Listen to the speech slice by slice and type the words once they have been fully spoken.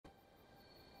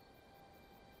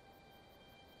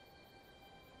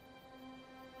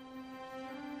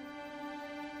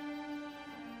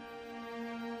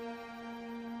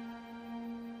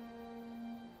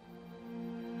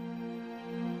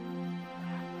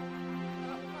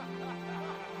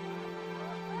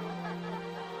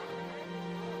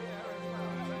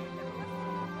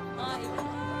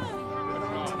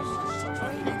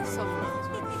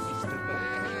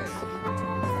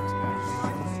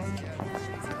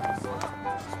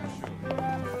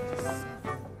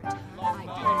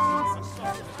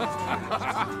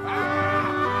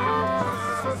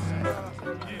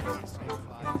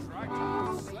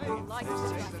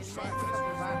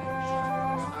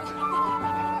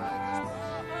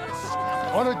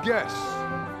Honored guests,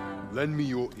 lend me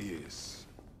your ears.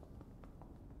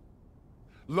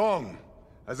 Long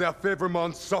has our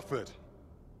Fevrimon suffered,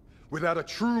 without a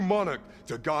true monarch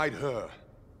to guide her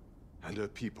and her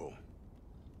people.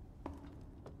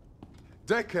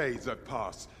 Decades have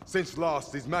passed since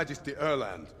last His Majesty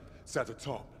Erland sat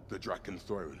atop the Draken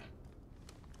throne.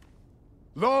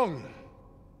 Long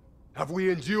have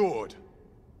we endured,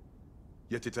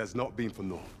 yet it has not been for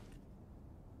naught.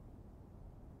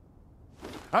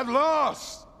 At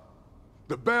last,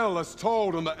 the bell has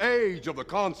tolled on the age of the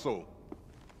Council.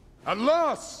 At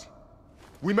last,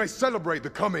 we may celebrate the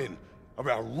coming of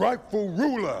our rightful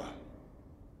ruler.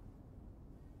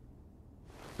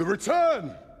 The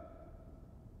return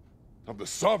of the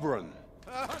Sovereign.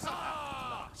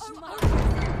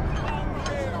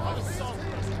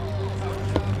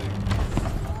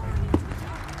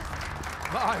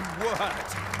 My word!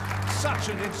 Such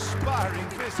an inspiring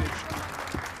visage.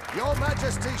 Your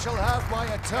Majesty shall have my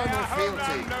eternal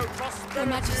fealty. Your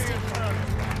Majesty,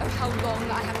 oh how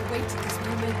long I have awaited this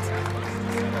moment.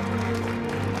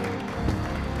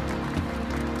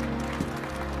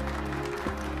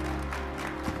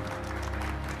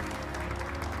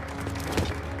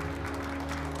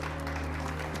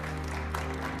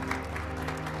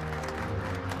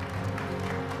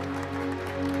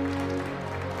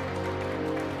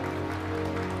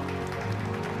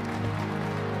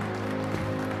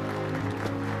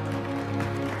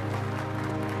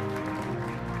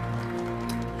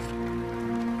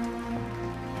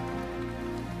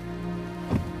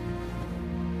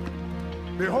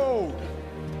 Behold,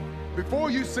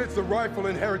 before you sits the rightful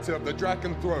inheritor of the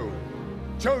Draken throne,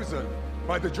 chosen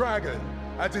by the dragon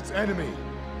as its enemy.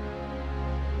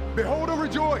 Behold and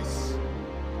rejoice!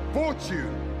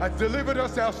 Fortune has delivered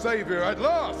us our savior at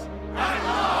last! At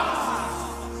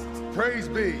last! Praise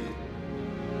be,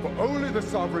 for only the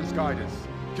Sovereign's guidance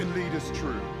can lead us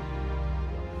true.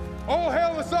 All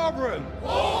hail the Sovereign!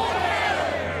 All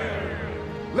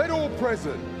hail! Let all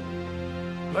present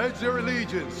pledge their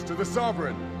allegiance to the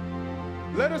Sovereign.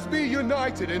 Let us be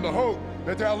united in the hope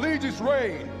that our liege's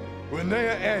reign will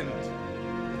ne'er end.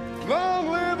 Long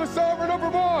live the Sovereign of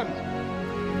Vermont!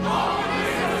 Long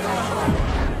live the Sovereign!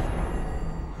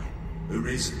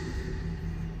 Arisen,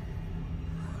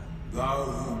 thou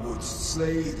who wouldst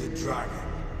slay the dragon,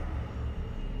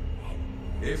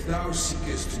 if thou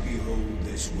seekest to behold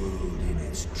this world in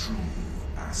its true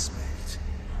aspect,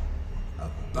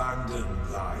 abandon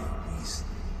thy reason.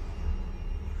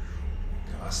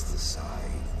 Cast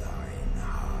aside thine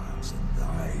heart and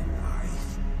thy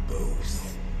life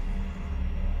both.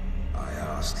 I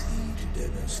ask thee to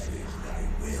demonstrate thy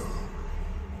will,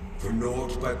 for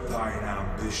naught but thine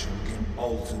ambition can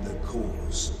alter the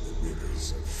course of the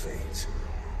rivers of fate.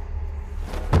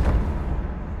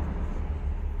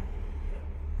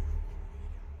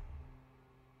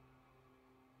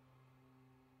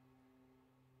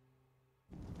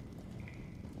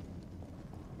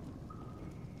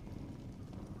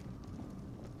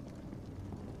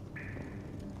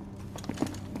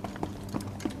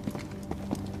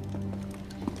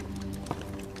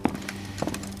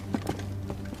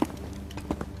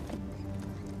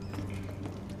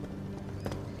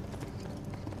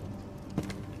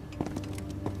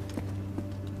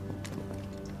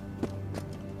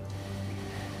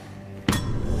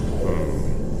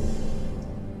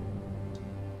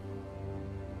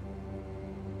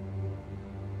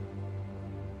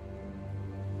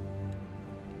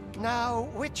 Now,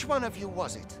 which one of you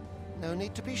was it? No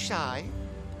need to be shy.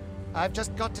 I've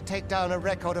just got to take down a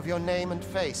record of your name and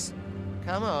face.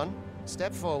 Come on,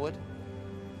 step forward.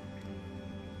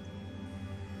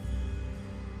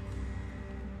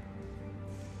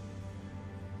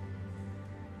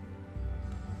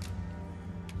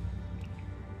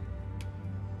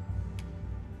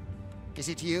 Is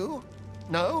it you?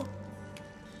 No?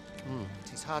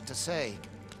 It is hard to say.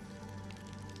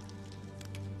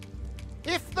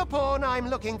 If the pawn I'm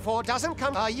looking for doesn't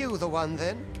come, are you the one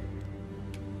then?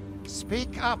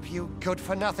 Speak up, you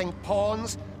good-for-nothing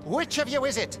pawns. Which of you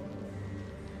is it?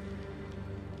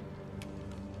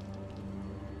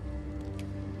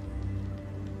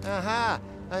 Aha,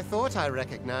 I thought I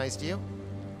recognized you.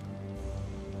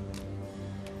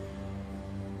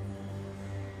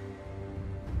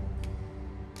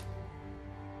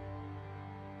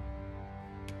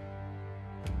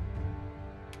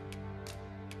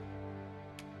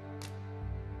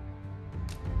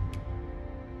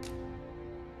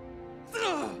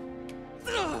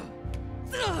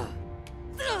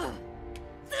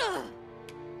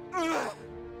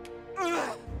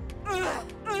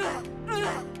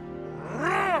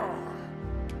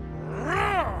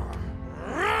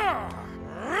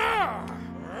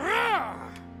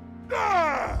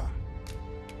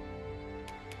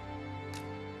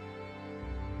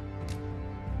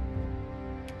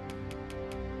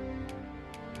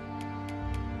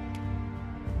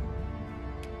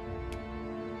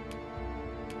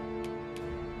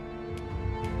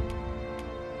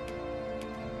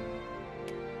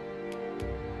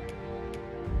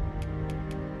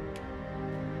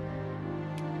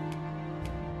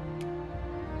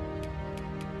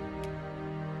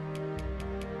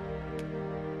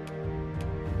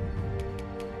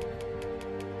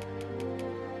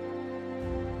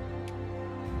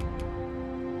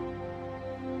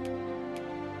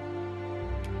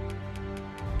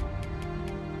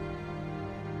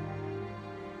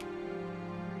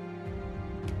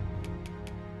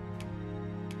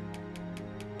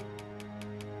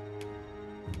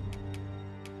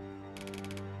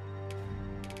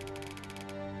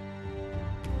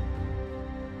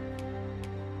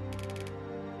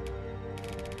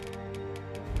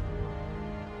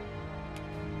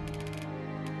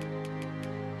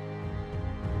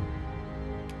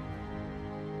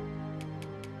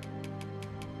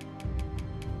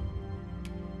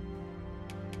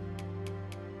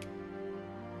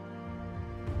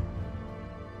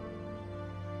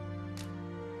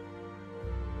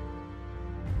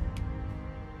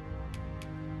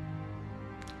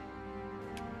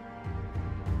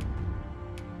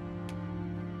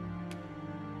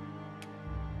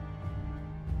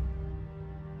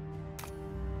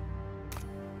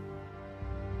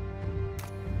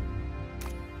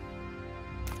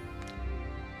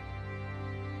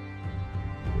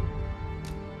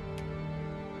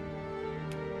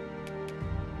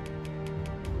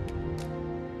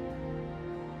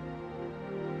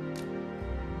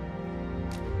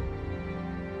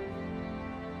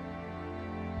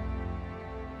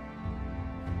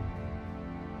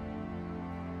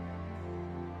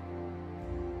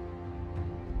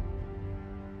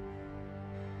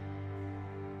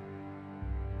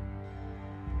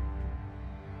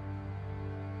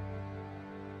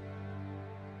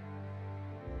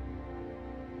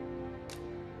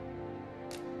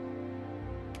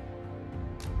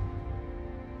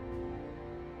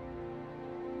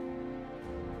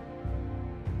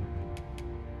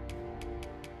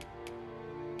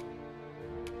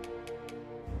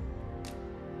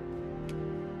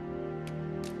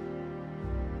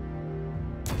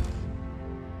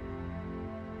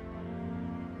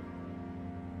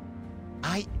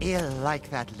 I ill like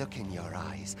that look in your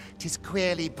eyes. 'Tis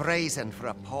queerly brazen for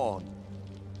a pawn.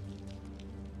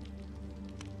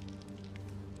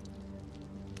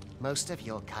 Most of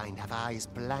your kind have eyes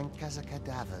blank as a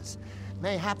cadaver's.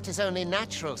 Mayhap 'tis only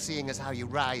natural, seeing as how you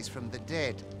rise from the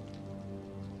dead.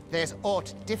 There's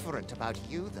aught different about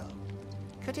you, though.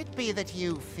 Could it be that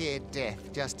you fear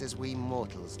death just as we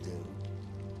mortals do?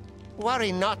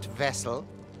 Worry not, vessel.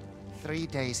 3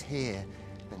 days here,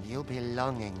 and you'll be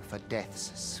longing for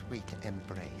death's sweet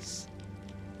embrace.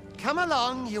 Come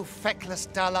along, you feckless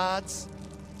dullards.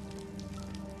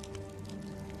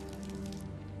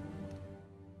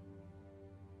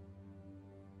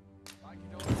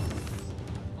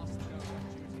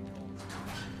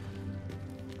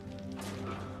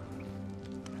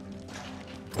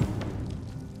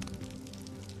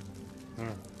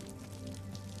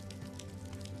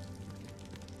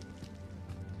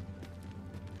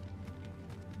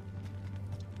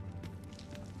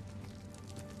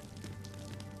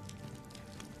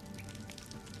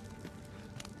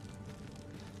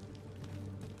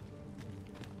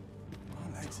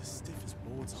 As stiff as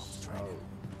boards after training.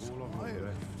 All on my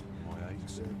left, my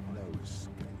aches and no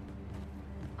escape.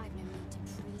 I've no need to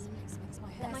prison. Makes my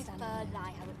hair Let my stand fur on end.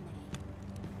 lie how it may.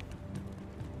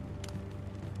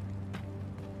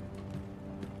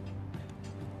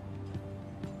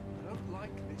 I don't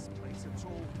like this place at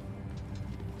all.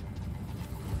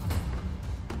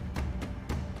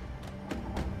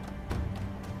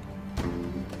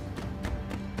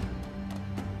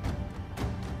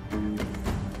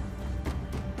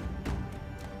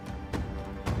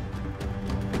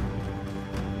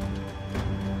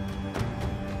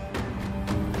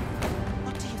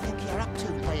 What do you think you're up to,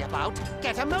 layabout?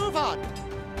 Get a move on!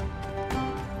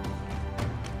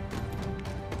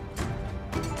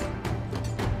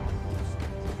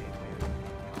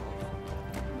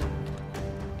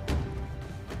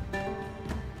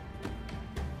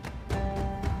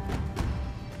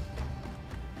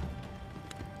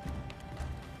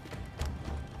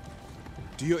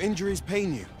 Do your injuries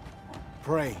pain you?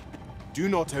 Pray, do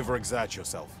not overexert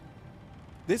yourself.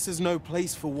 This is no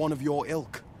place for one of your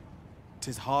ilk.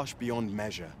 'Tis harsh beyond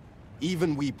measure.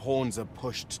 Even we pawns are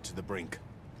pushed to the brink.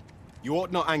 You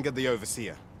ought not anger the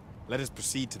overseer. Let us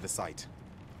proceed to the site.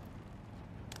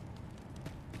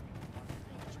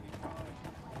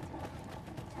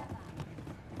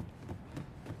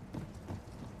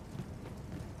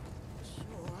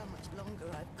 Sure how much longer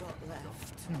I've got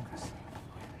left.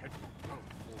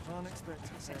 Can't expect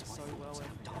to fare so well every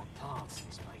day. Dark paths in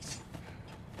this place.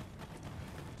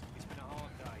 It's been a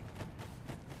hard day.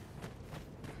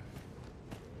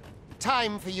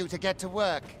 Time for you to get to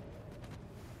work.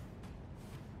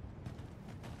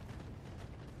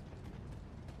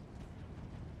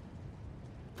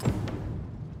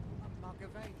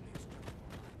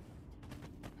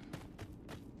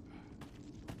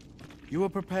 You are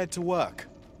prepared to work?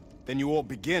 Then you ought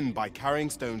begin by carrying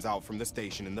stones out from the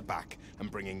station in the back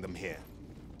and bringing them here.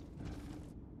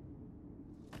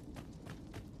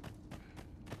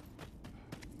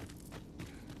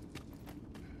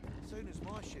 As soon as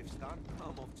my shift's done,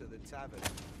 I'm off to the tavern.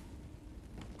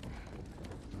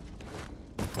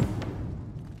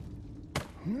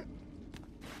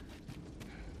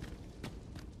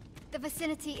 The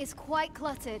vicinity is quite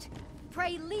cluttered.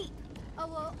 Pray leap.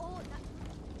 Oh.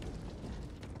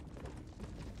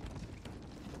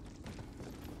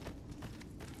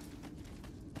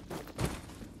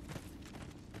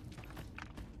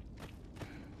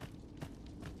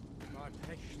 My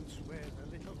patience wears a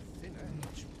little thinner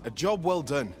each A job well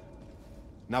done.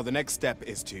 Now the next step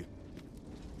is to...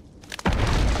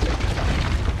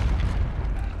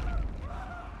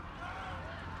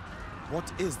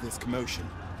 What is this commotion?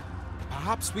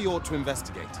 Perhaps we ought to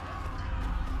investigate.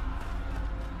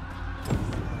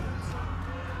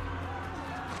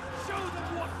 Show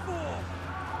them what for!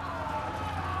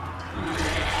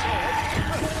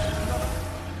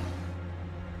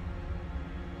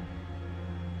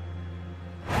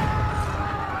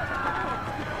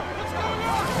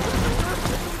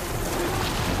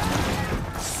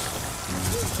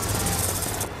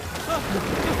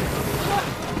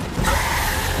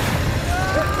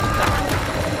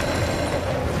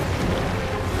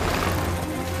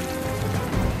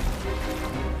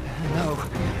 No,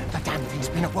 the damn thing's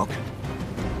been awoken.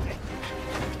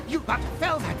 You but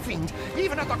fell that fiend,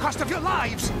 even at the cost of your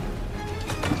lives!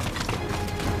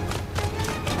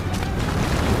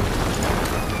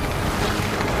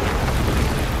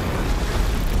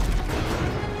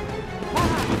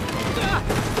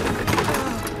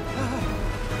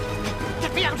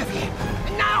 Get me out of here!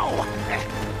 Now!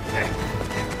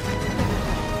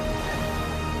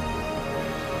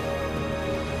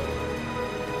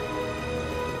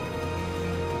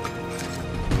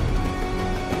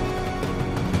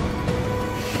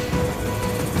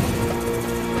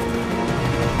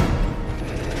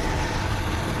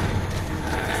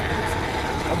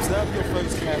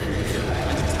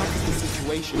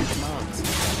 mission commands.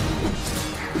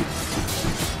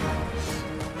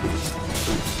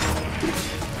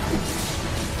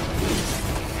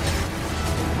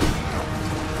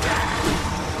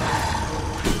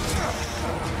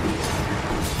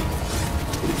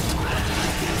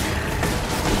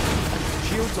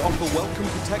 Shields offer welcome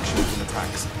protection from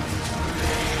attacks.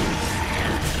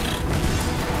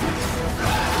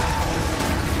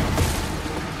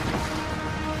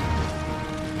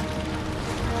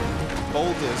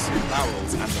 Boulders,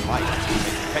 barrels, and the like make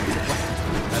effective weapons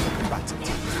for clever combatants.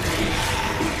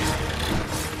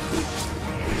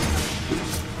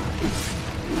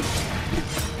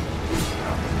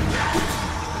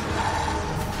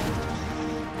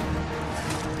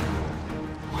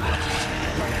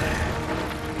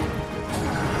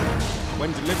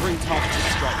 When delivering targeted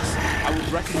strikes, I would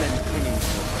recommend clinging to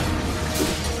your friend.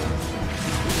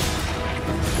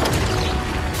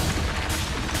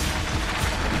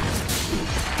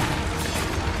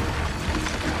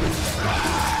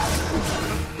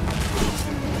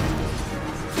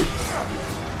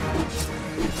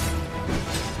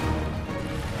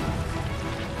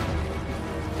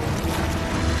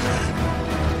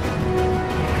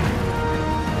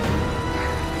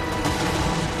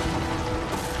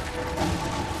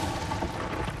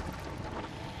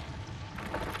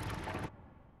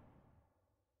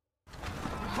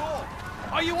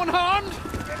 Are you unharmed?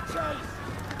 Get chase!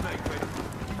 Make ready.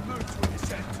 Move to an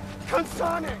ascent.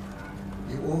 Consarne!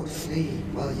 You ought flee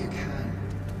while you can.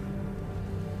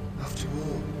 After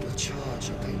all, your charge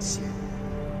awaits you.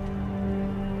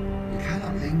 You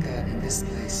cannot linger in this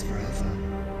place forever.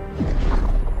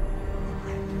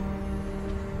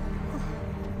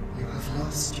 You have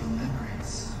lost your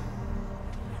memories.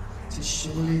 It is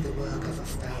surely the work of a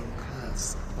fell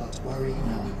curse, but worry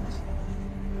not.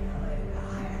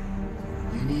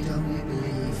 You need only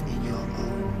believe in your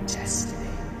own destiny,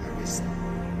 Arisen.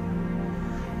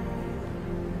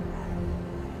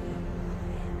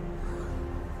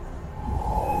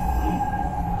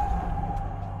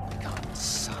 God,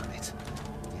 son it.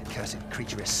 The accursed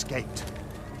creature escaped.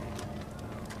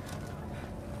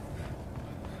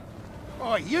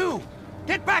 Oh, you!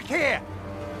 Get back here!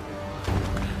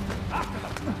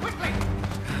 After them! Quickly!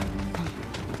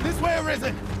 This way,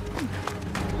 Arisen!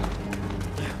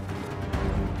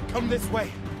 Come this way.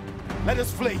 Let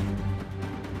us flee. You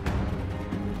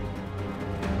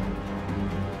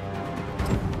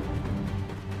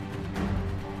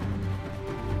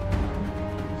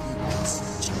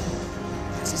lost John.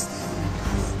 That is the only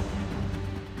path.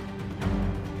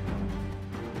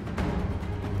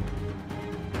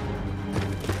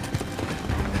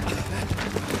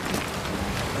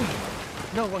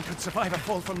 No one could survive a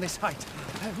fall from this height.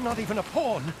 Not even a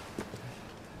pawn.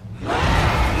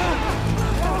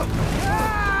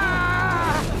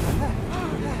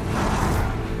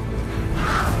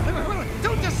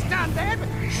 Don't just stand there!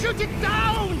 Shoot it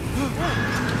down!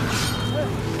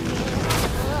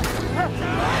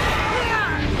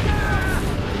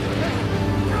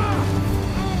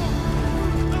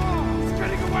 It's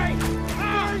getting away!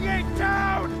 Bring it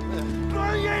down!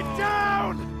 Bring it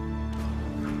down!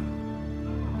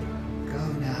 Go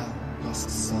now, lost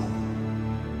soul.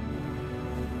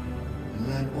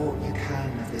 Learn all you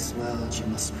can of this world you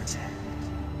must protect.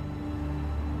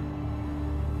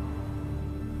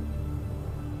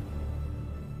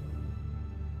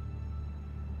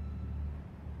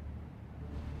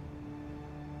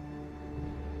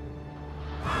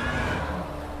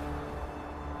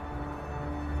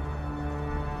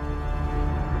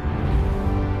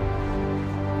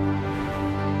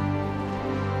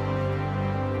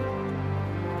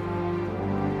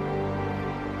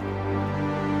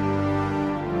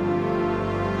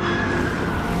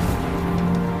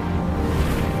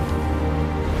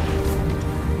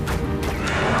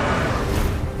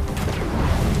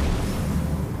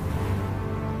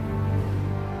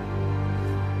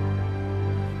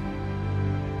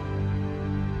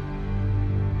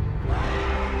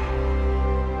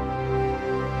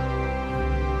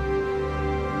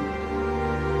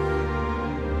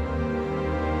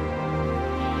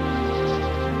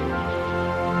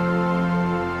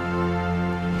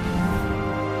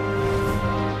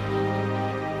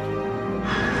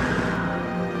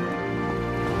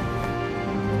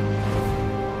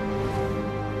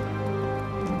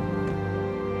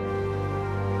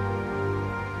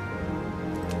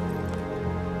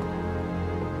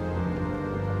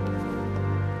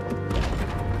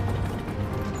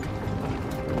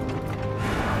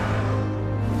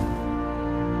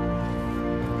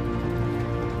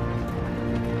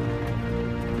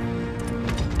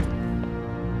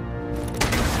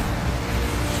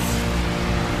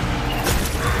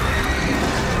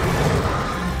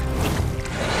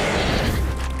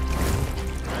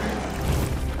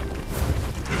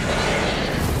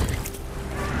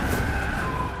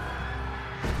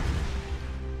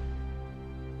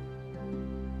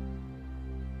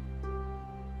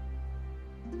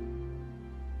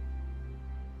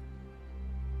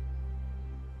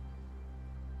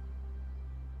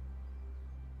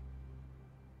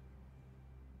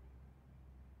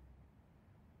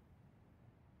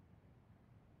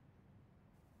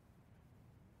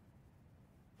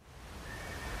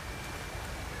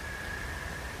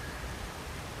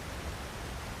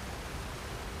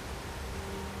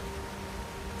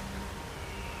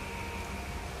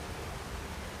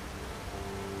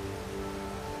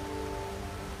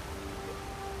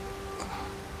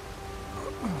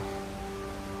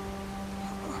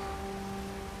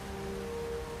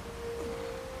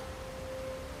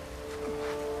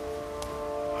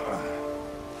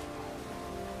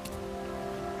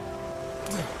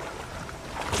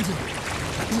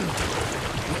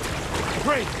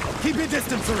 Pray, keep your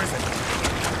distance, Arisen.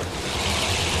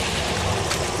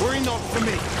 Worry not for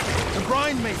me. The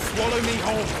brine may swallow me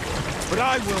whole, but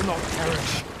I will not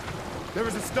perish. There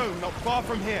is a stone not far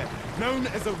from here, known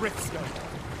as a rift stone.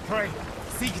 Pray,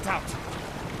 seek it out.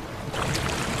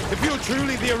 If you're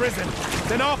truly the Arisen,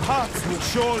 then our paths will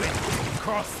surely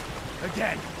cross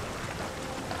again.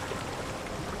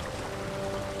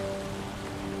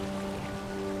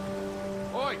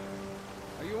 Oi!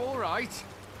 Are you all right?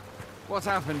 What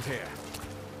happened here?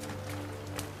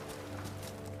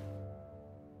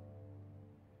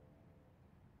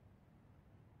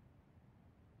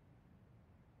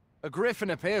 A griffin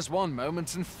appears one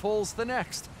moment and falls the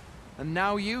next. And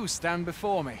now you stand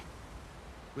before me.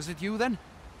 Was it you then?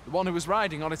 The one who was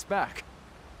riding on its back?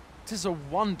 'Tis a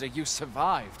wonder you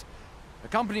survived.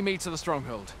 Accompany me to the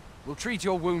stronghold. We'll treat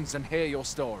your wounds and hear your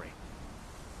story.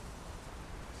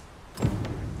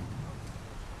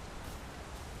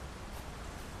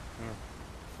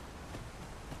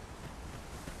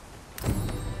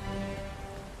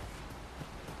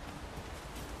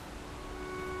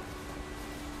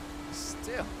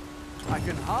 Still, I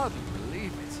can hardly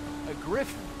believe it. A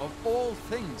griffin of all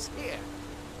things here.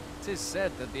 'Tis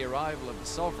said that the arrival of the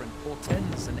Sovereign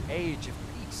portends an age of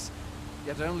peace,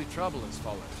 yet only trouble has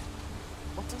followed.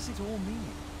 What does it all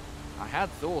mean? I had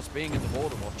thought being in the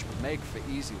Border Watch would make for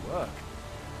easy work,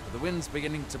 but the wind's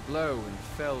beginning to blow in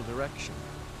a fell direction.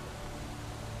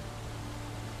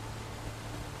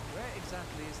 Where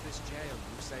exactly is this jail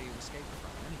you say you escaped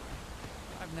from, anyway?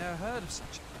 I've never heard of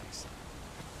such a place.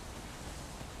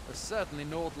 There's certainly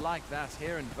naught like that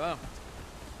here in Vermont.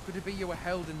 Could it be you were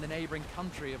held in the neighboring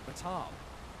country of Batal?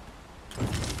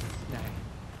 Nay,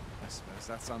 I suppose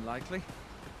that's unlikely.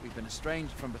 We've been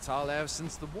estranged from Batal ever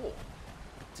since the war.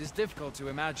 It is difficult to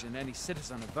imagine any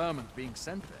citizen of Vermont being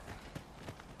sent there.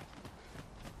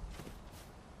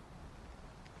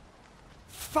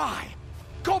 Fie!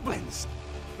 Goblins!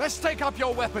 Let's take up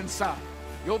your weapons, sir.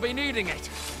 You'll be needing it.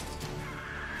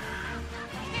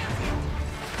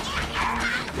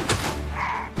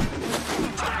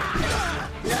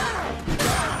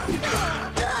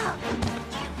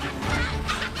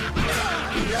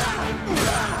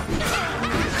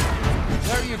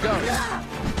 There you go.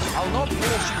 I'll not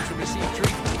force you to receive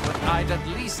treatment, but I'd at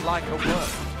least like a word.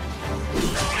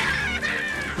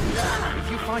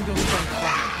 If you find your strength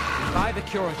back, then buy the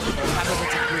curative or have a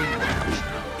bit of green orange.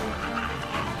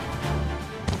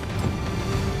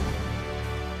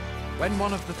 When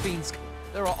one of the fiends...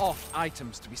 There are oft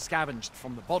items to be scavenged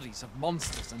from the bodies of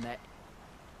monsters and their...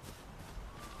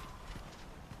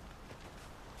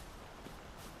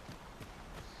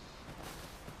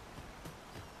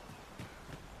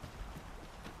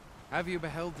 Have you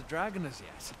beheld the dragon as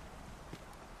yet?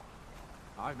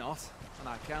 I've not, and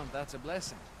I count that a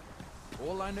blessing.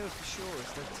 All I know for sure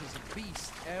is that 'tis a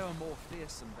beast e'er more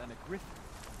fearsome than a griffin.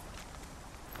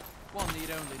 One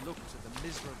need only look to the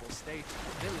miserable state of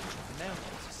the village of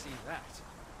Nelma to see that.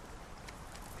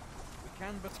 We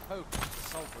can but hope that the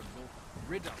Sovereign will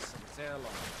rid us of its ere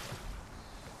long.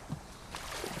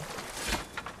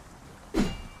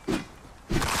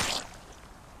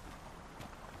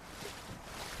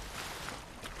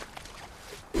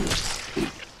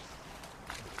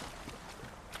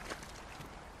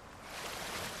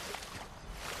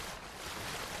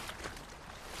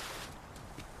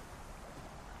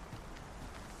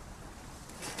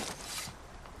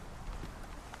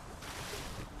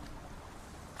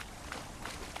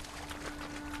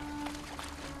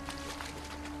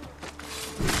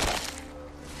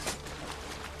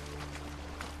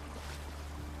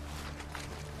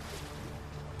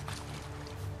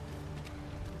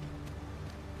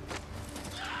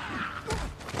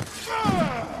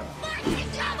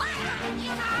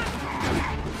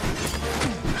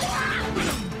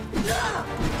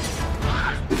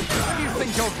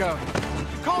 Go.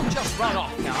 You can't just run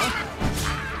off now.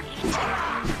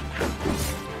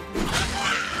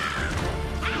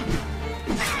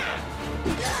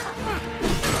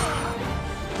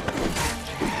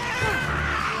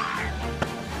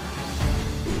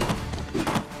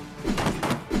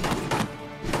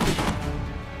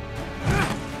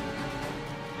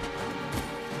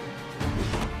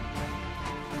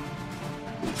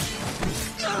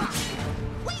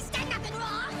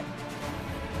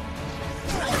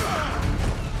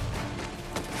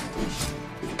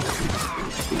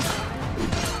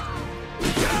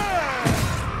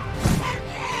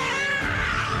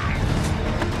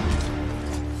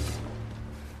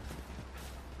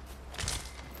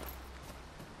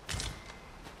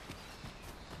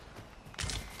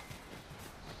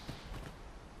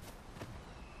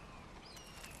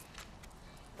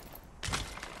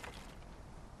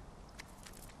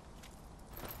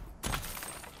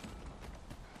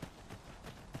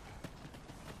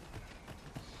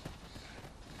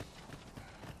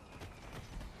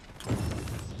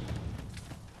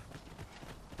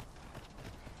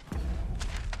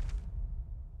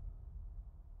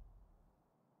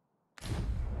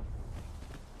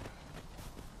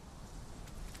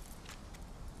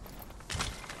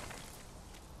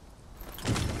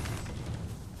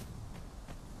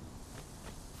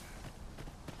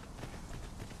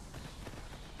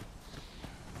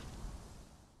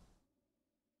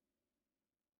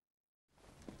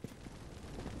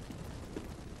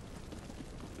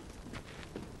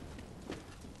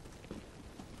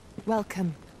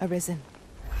 Welcome, Arisen.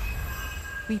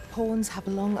 We pawns have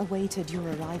long awaited your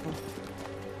arrival.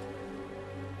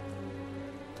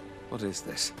 What is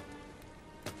this?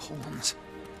 Pawns?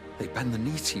 They bend the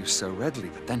knee to you so readily,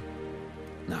 but then...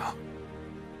 No.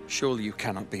 Surely you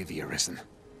cannot be the Arisen.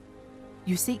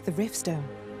 You seek the Riftstone,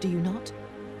 do you not?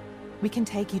 We can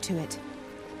take you to it.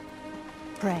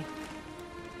 Pray.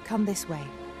 Come this way.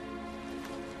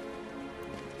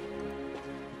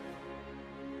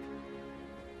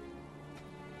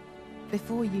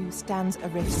 Before you stands a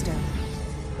Riftstone.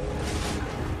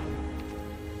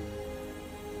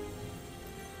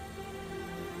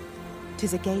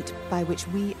 Tis a gate by which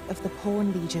we of the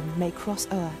Pawn Legion may cross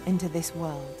o'er into this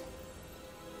world.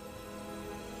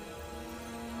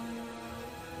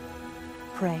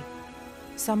 Pray,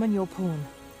 summon your pawn.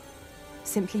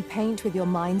 Simply paint with your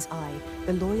mind's eye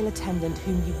the loyal attendant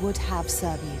whom you would have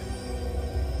serve you.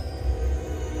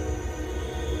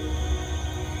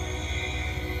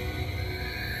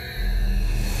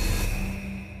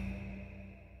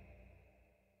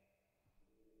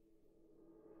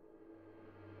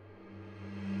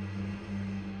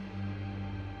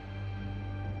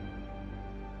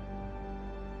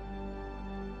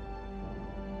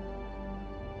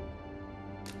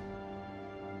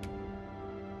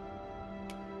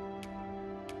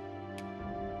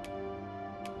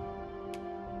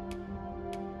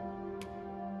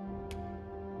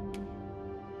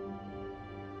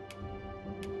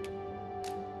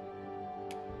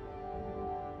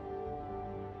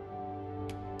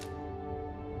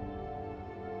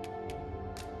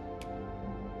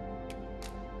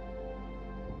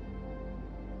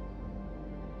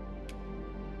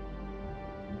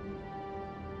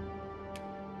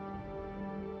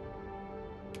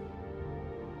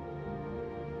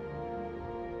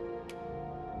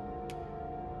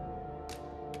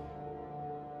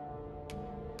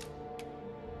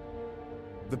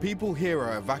 The people here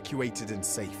are evacuated and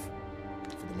safe,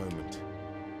 for the moment.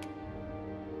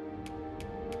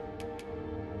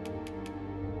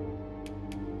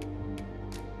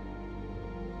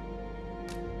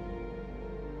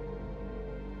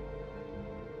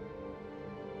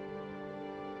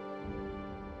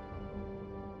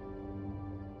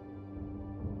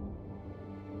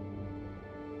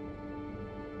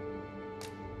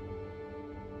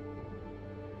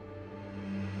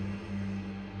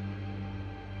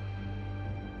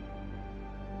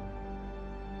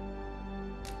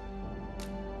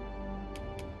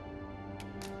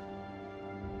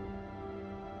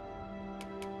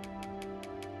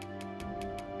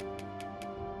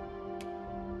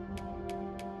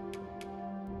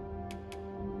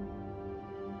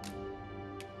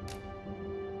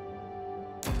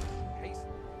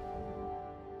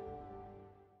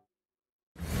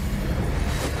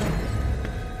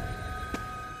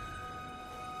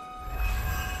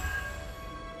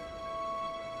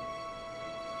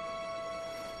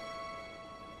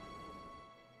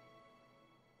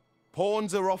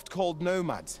 Pawns are oft called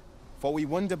nomads, for we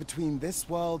wander between this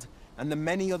world and the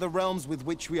many other realms with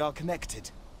which we are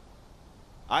connected.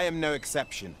 I am no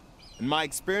exception, and my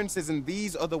experiences in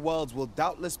these other worlds will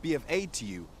doubtless be of aid to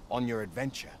you on your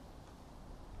adventure.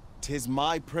 'Tis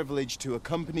my privilege to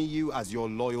accompany you as your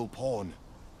loyal pawn,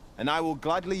 and I will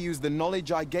gladly use the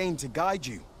knowledge I gain to guide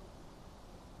you.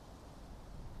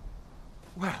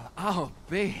 Well, I'll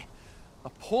be. A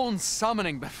pawn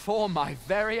summoning before my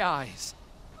very eyes.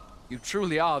 You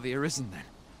truly are the Arisen, then.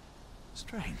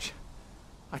 Strange.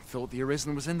 I thought the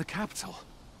Arisen was in the capital.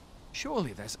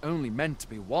 Surely there's only meant to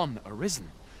be one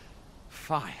Arisen.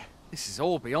 Fie, this is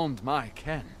all beyond my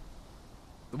ken.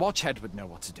 The Watchhead would know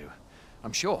what to do,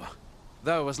 I'm sure.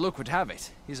 Though, as luck would have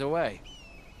it, he's away.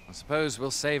 I suppose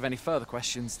we'll save any further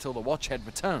questions till the Watchhead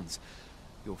returns.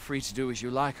 You're free to do as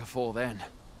you like afore then.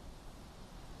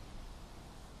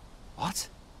 What?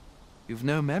 You've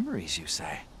no memories, you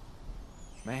say?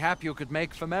 Mayhap you could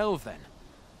make for Melve, then.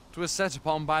 'Twas set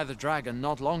upon by the dragon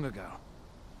not long ago.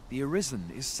 The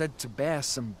Arisen is said to bear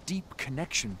some deep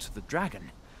connection to the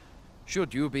dragon.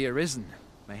 Should you be Arisen,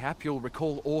 mayhap you'll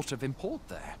recall aught of import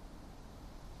there.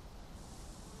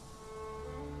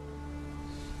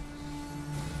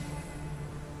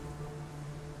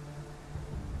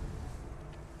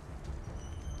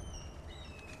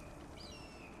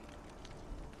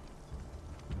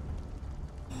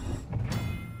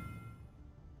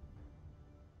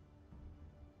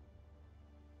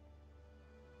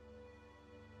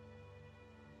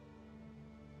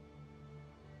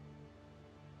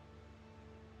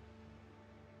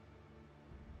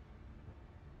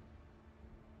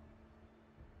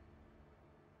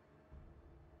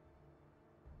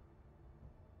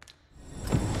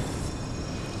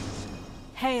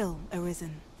 Hail,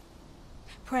 Arisen.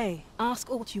 Pray, ask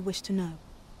aught you wish to know.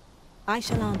 I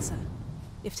shall answer,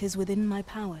 if 'tis within my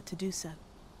power to do so.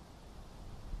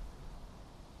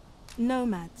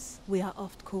 Nomads, we are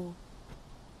oft called.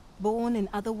 Born in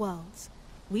other worlds,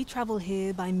 we travel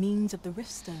here by means of the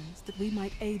riftstones that we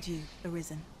might aid you,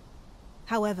 Arisen.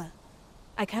 However,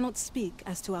 I cannot speak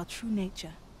as to our true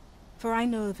nature, for I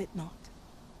know of it not.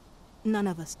 None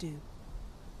of us do.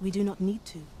 We do not need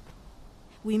to.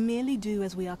 We merely do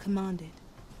as we are commanded.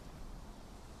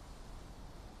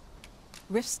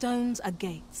 Riftstones are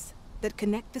gates that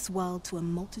connect this world to a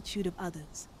multitude of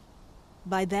others.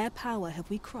 By their power have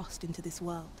we crossed into this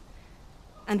world.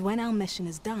 And when our mission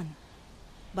is done,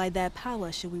 by their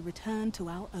power shall we return to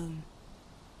our own.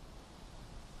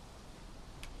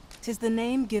 'Tis the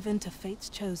name given to fate's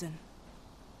chosen,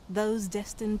 those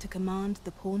destined to command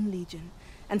the Pawn Legion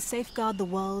and safeguard the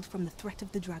world from the threat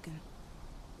of the dragon.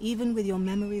 Even with your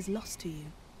memories lost to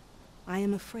you, I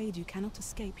am afraid you cannot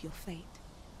escape your fate.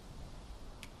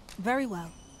 Very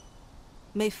well.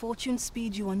 May fortune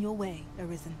speed you on your way,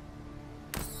 Arisen.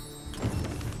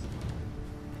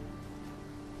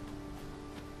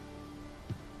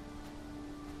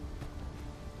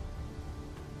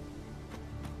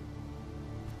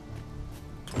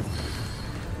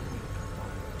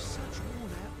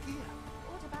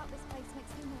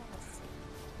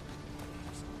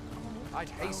 I'd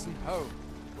hasten home,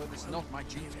 were this not my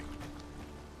duty.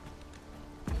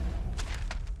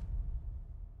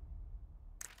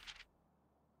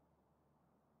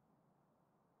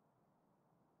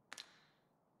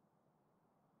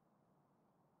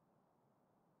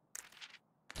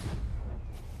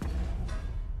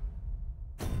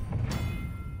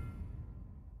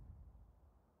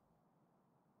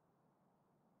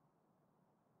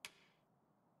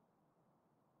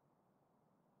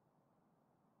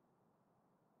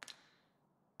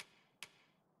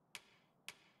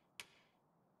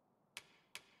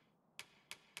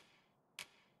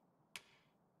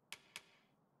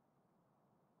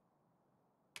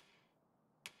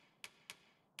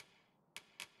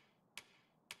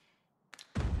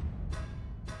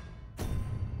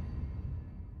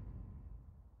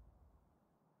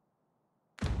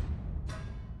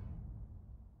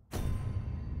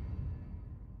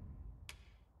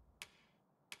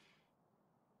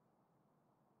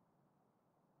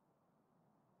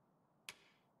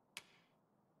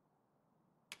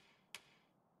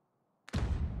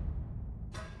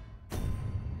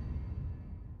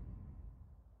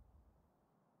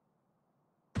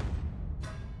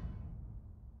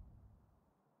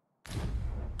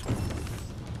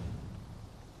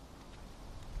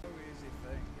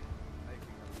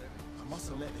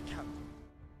 Mustn't let the captain.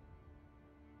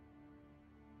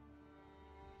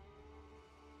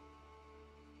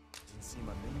 Didn't seem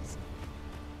uneasy.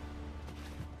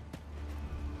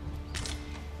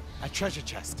 A treasure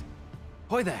chest.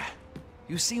 Hoy there.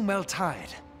 You seem well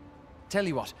tired. Tell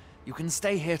you what, you can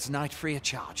stay here tonight free of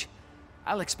charge.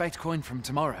 I'll expect coin from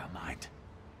tomorrow, mind.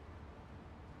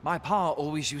 My pa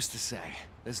always used to say,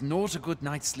 there's naught a good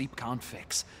night's sleep can't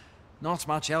fix. Not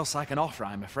much else I can offer,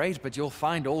 I'm afraid, but you'll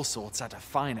find all sorts at a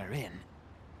finer inn.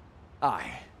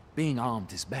 Aye, being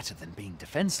armed is better than being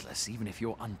defenseless, even if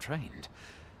you're untrained.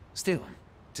 Still,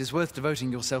 'tis worth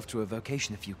devoting yourself to a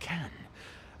vocation if you can.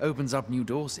 Opens up new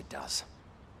doors, it does.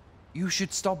 You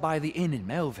should stop by the inn in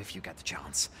Melve if you get the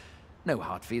chance. No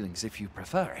hard feelings if you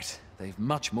prefer it. They've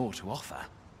much more to offer.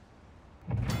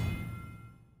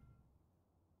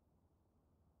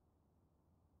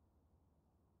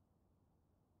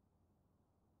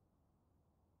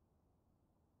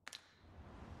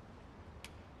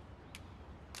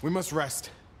 We must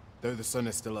rest, though the sun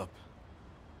is still up.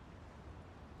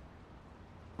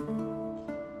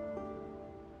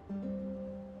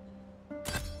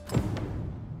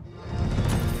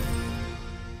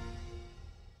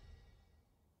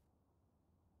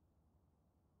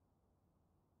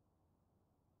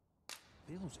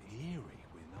 Feels eerie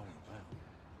with no one about.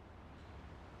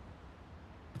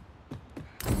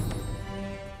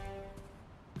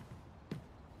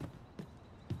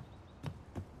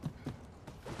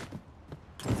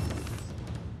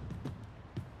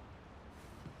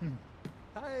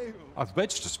 I've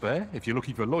beds to spare if you're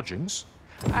looking for lodgings.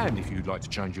 And if you'd like to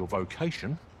change your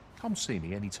vocation, come see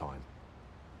me anytime.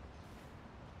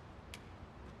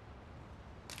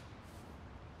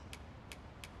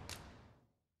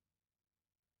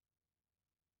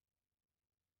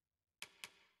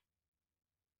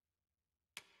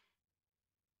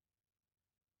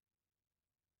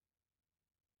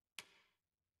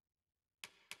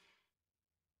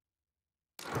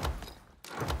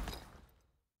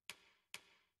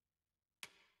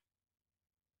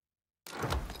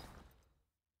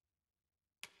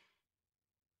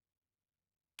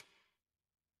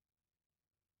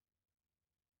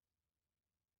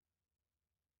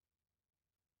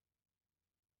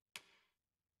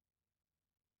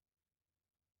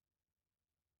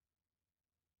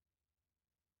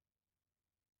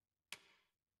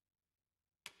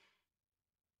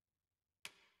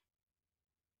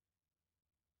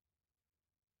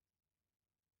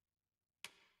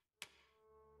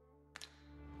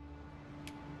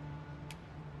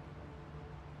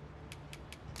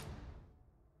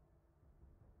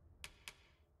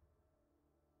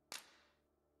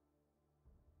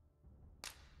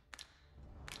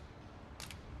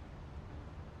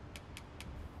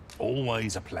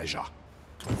 Always a pleasure.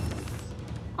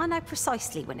 I know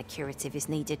precisely when a curative is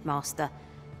needed, Master.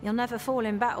 You'll never fall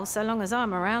in battle so long as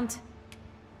I'm around.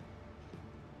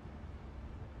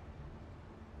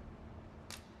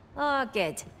 Ah,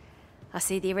 good. I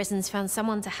see the Arisen's found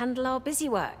someone to handle our busy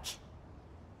work.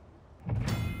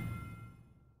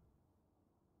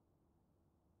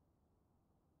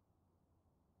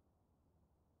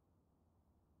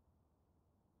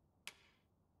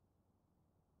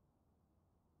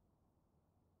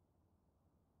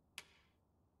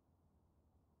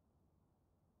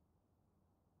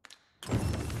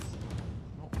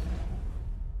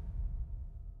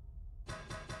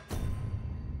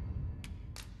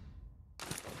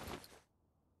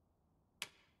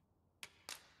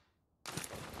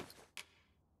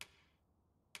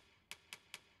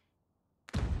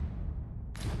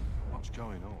 What's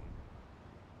going on?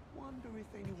 Wonder if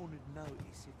anyone would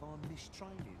notice if I'm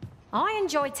mistraining. I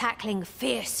enjoy tackling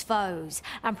fierce foes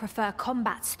and prefer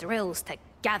combat's thrills to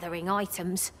gathering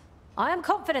items. I am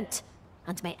confident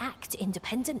and may act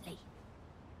independently.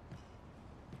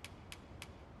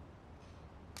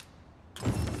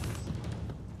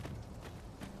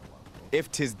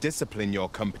 If 'tis discipline your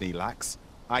company lacks,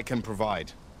 I can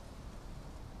provide.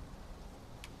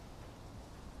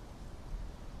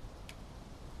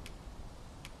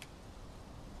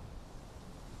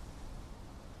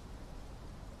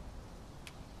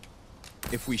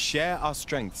 If we share our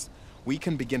strengths, we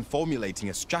can begin formulating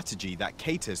a strategy that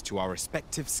caters to our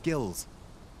respective skills.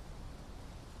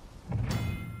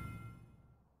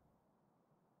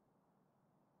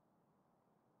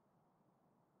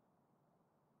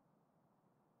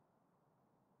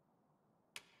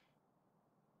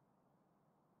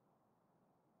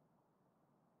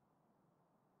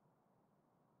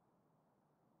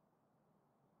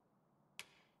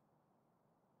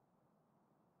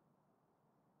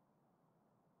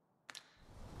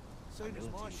 Soon as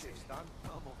my shift's done,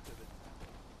 I'm off to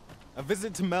the... A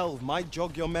visit to Melve might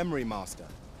jog your memory, Master.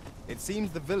 It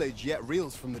seems the village yet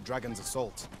reels from the dragon's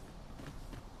assault.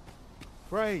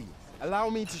 Pray, allow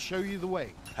me to show you the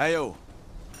way. Hail!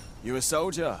 You a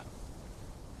soldier?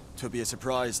 'Twould be a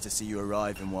surprise to see you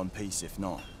arrive in one piece if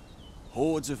not.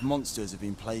 Hordes of monsters have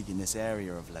been plaguing this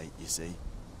area of late, you see.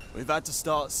 We've had to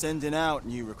start sending out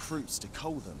new recruits to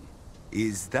cull them.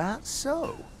 Is that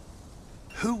so?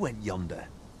 Who went yonder?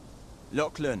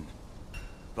 Lachlan.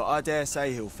 But I dare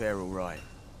say he'll fare all right.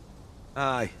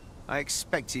 Aye, I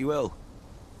expect he will.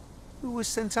 Who was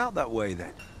sent out that way,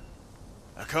 then?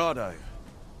 Ocado.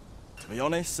 To be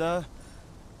honest, sir,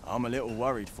 I'm a little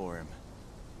worried for him.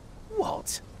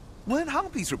 What? Weren't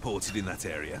harpies reported in that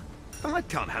area? I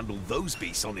can't handle those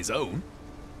beasts on his own.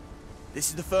 This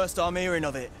is the first I'm hearing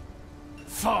of it.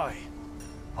 Fie!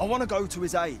 I want to go to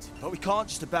his aid, but we can't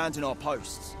just abandon our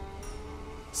posts.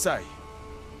 Say,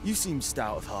 you seem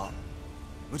stout of heart.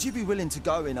 Would you be willing to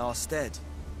go in our stead?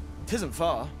 'Tisn't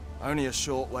far, only a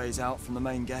short ways out from the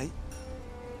main gate.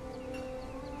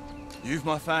 You've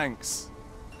my thanks.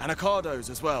 And Ocado's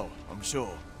as well, I'm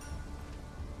sure.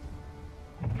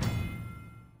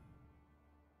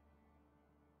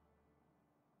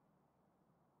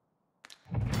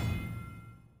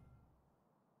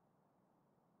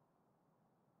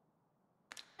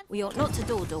 We ought not to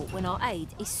dawdle when our aid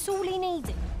is sorely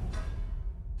needed.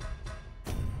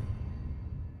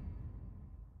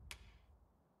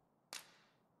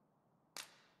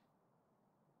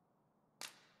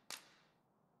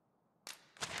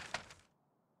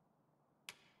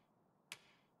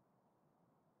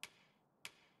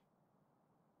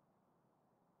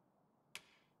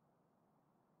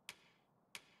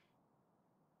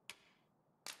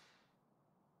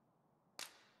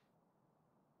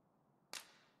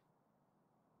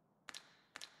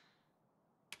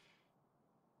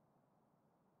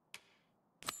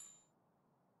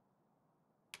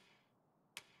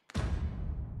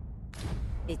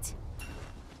 It.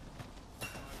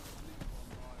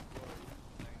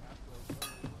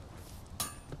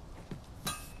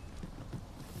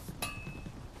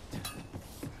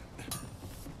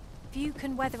 If you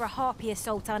can weather a harpy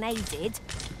assault unaided,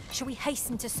 shall we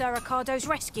hasten to Sir Ocado's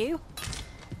rescue?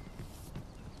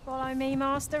 Follow me,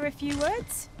 Master, if you would.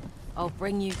 I'll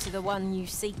bring you to the one you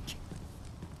seek.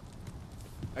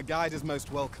 A guide is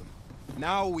most welcome.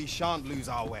 Now we shan't lose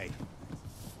our way.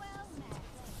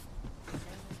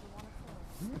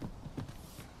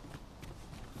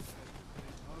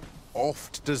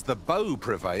 Oft does the bow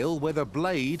prevail where the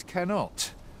blade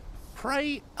cannot.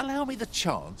 Pray, allow me the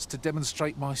chance to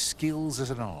demonstrate my skills as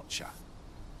an archer.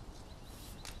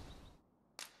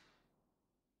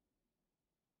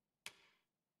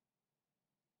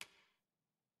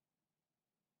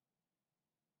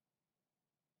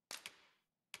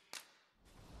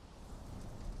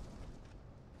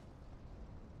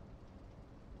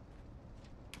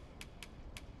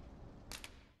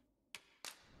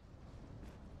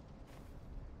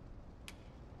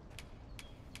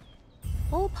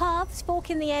 All paths fork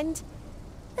in the end.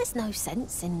 There's no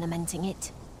sense in lamenting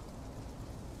it.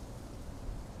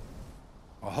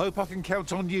 I hope I can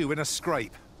count on you in a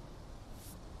scrape.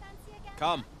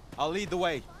 Come, I'll lead the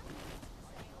way.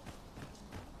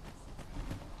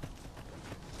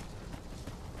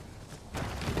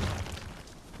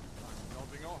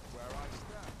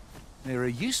 There are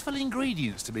useful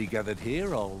ingredients to be gathered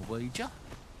here, I'll wager.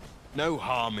 No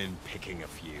harm in picking a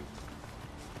few.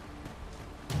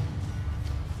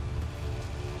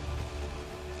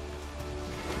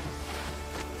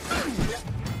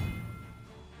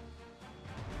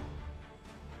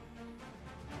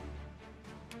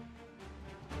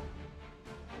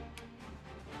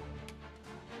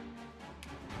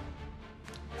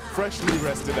 Freshly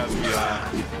rested as we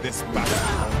are, this battle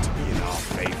ought to be in our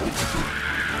favor.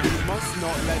 We must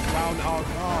not let down our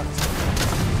guards.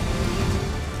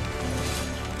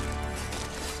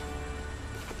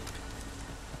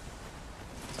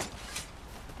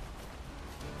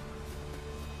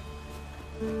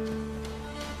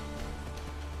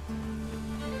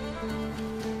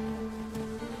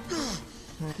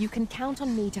 You can count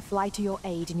on me to fly to your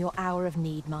aid in your hour of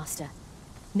need, Master.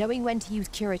 Knowing when to use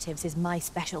curatives is my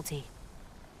specialty.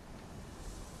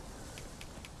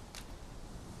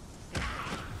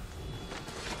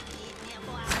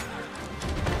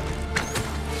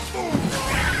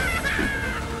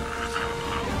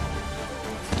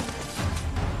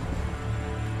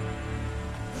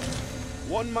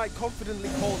 One might confidently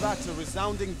call that a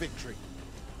resounding victory.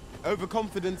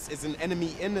 Overconfidence is an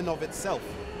enemy in and of itself.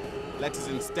 Let us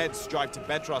instead strive to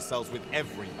better ourselves with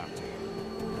every battle.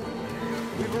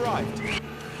 We've arrived.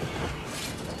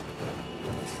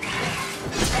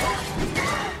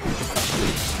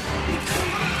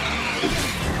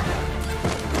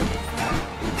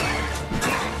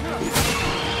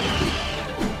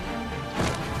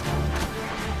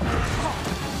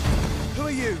 Who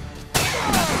are you?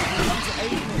 Come to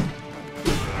aid me.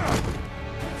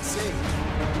 See.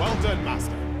 Well done,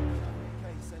 Master.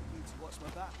 Okay, sent you to watch my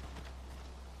back.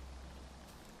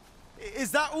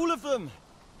 Is that all of them?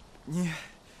 Yeah,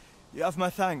 you have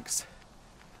my thanks.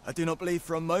 I do not believe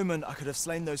for a moment I could have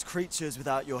slain those creatures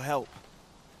without your help.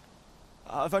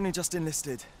 I've only just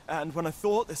enlisted, and when I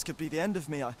thought this could be the end of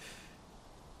me, I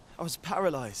was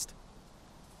paralyzed.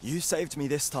 You saved me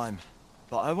this time,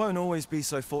 but I won't always be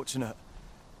so fortunate.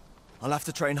 I'll have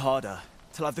to train harder,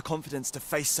 till I have the confidence to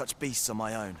face such beasts on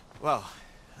my own. Well,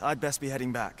 I'd best be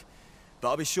heading back, but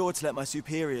I'll be sure to let my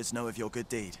superiors know of your good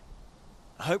deed.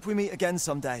 I hope we meet again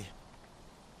someday.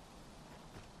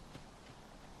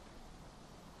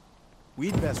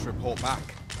 We'd best report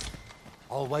back.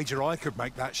 I'll wager I could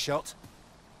make that shot.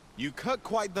 You cut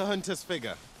quite the hunter's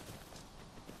figure.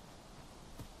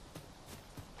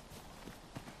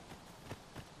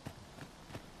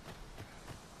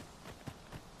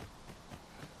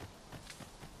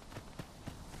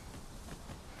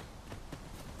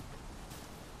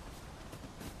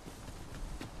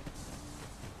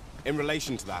 In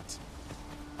relation to that,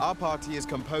 our party is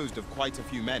composed of quite a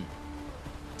few men.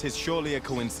 'Tis surely a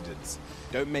coincidence.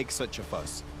 Don't make such a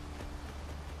fuss.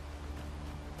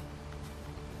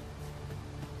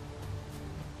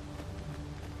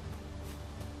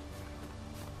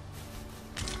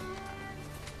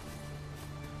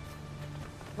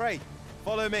 Pray,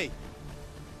 follow me.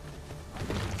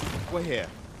 We're here,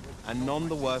 and none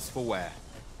the worse for wear.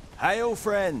 Hail,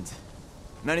 friend.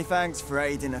 Many thanks for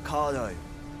aiding Ricardo.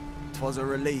 'Twas a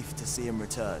relief to see him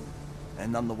return,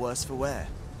 and none the worse for wear.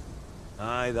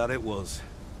 Aye, that it was.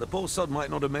 The poor sod might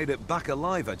not have made it back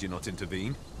alive had you not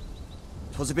intervened.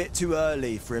 'Twas a bit too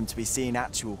early for him to be seeing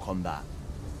actual combat.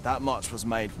 That much was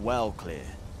made well clear.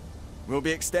 We'll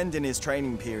be extending his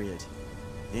training period.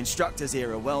 The instructors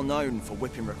here are well known for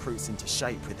whipping recruits into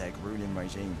shape with their grueling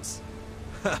regimes.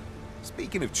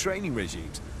 Speaking of training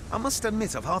regimes, I must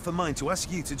admit I've half a mind to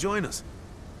ask you to join us.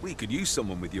 We could use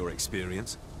someone with your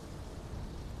experience.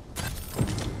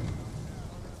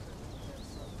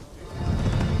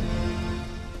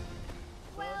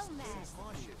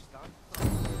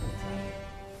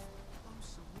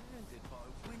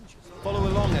 Follow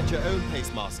along at your own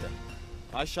pace, Master.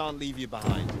 I shan't leave you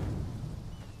behind.